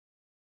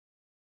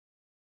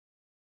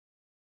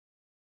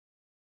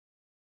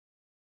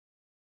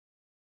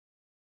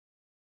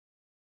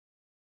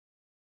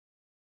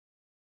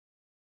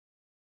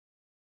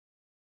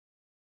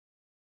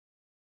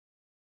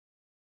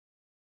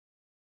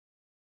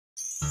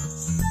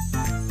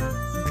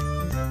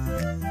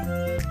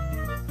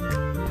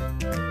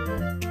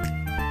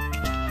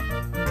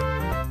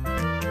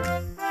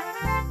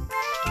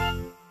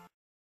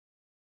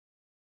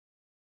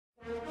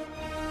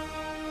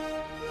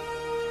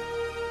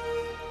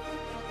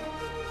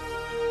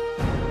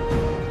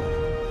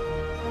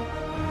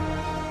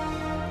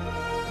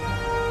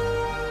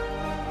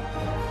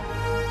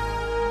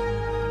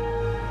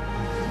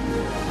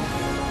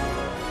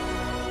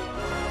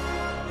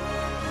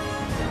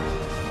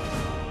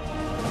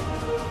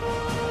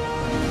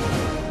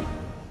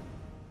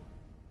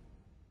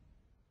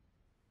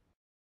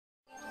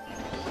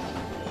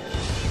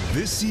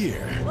This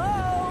year,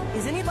 Hello?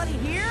 Is anybody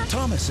here?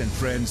 Thomas and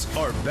friends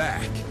are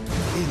back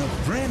in a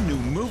brand new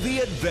movie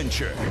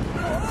adventure.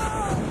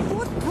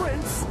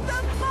 Footprints!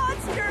 The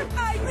monster!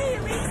 I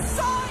really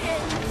saw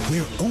it!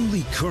 Where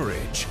only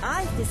courage,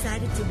 I've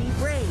decided to be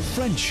brave.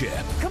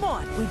 friendship, Come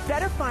on, we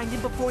better find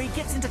him before he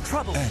gets into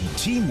trouble. and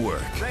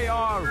teamwork They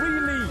are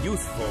really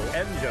useful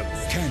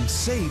engines. can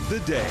save the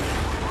day.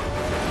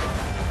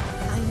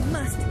 I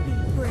must be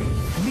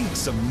brave. Meet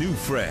some new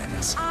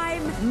friends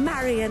I'm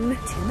Marion.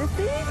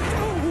 Timothy?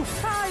 Oh,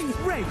 hi,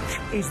 Reg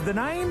is the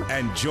name.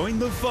 and join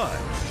the fun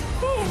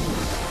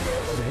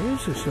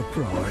There's a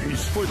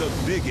surprise. for the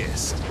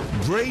biggest,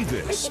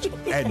 bravest,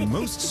 and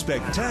most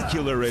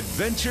spectacular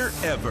adventure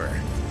ever.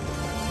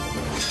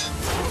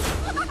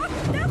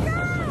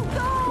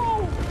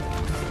 Go!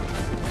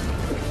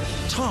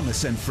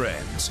 Thomas and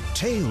Friends,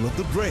 Tale of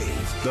the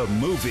Brave, the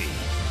movie.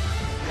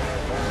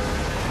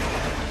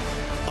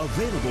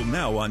 Available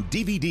now on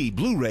DVD,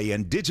 Blu-ray,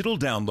 and digital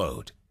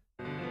download.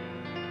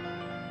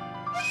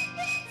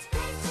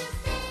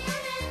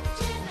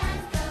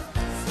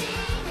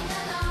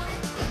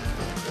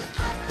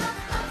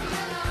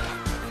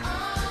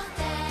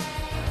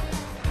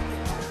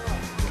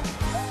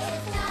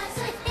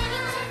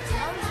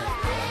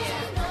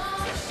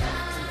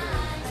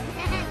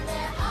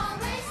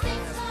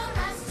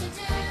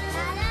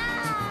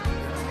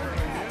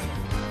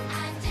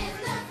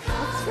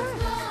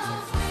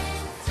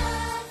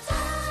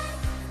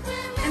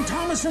 And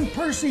Thomas and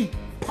Percy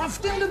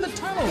puffed into the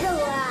tunnel.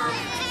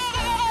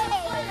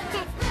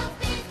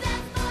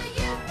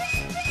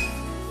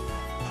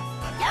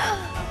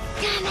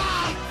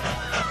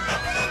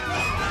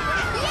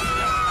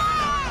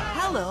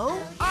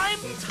 Hello? I'm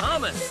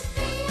Thomas.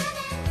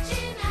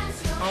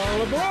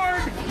 All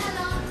aboard.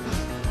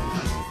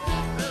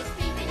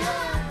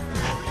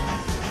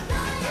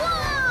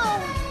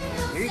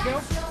 Here you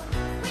go.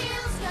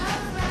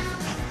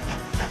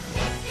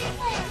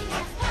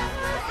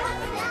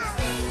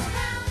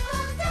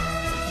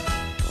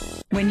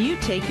 When you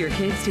take your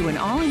kids to an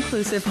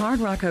all-inclusive Hard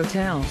Rock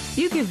hotel,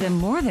 you give them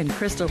more than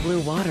crystal blue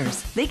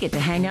waters. They get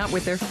to hang out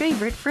with their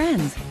favorite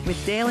friends,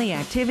 with daily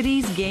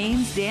activities,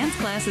 games, dance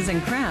classes,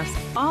 and crafts,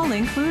 all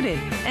included.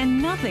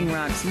 And nothing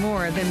rocks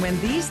more than when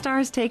these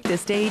stars take the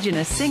stage in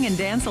a sing and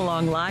dance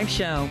along live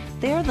show.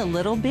 They're the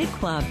Little Big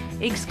Club,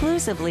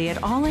 exclusively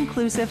at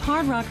all-inclusive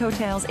Hard Rock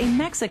hotels in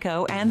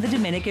Mexico and the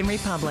Dominican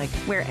Republic,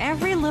 where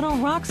every little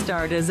rock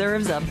star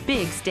deserves a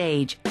big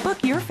stage.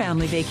 Book your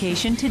family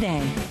vacation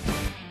today.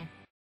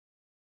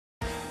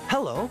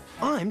 Hello,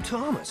 I'm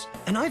Thomas,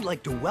 and I'd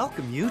like to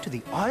welcome you to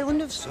the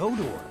island of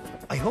Sodor.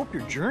 I hope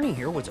your journey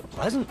here was a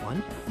pleasant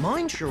one.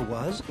 Mine sure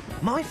was.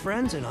 My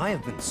friends and I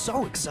have been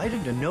so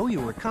excited to know you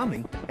were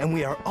coming, and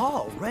we are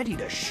all ready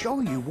to show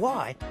you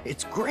why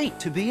it's great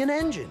to be an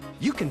engine.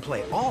 You can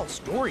play all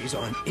stories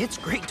on It's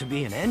Great to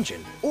Be an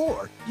Engine,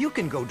 or you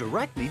can go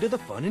directly to the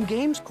Fun and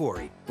Games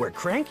Quarry, where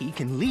Cranky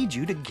can lead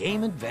you to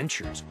game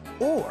adventures.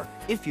 Or,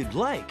 if you'd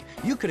like,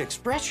 you could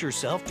express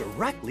yourself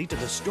directly to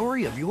the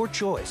story of your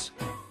choice.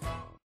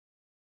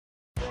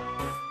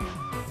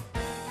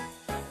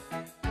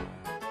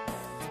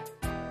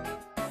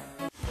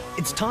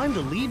 It's time to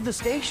leave the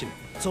station,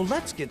 so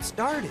let's get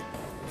started.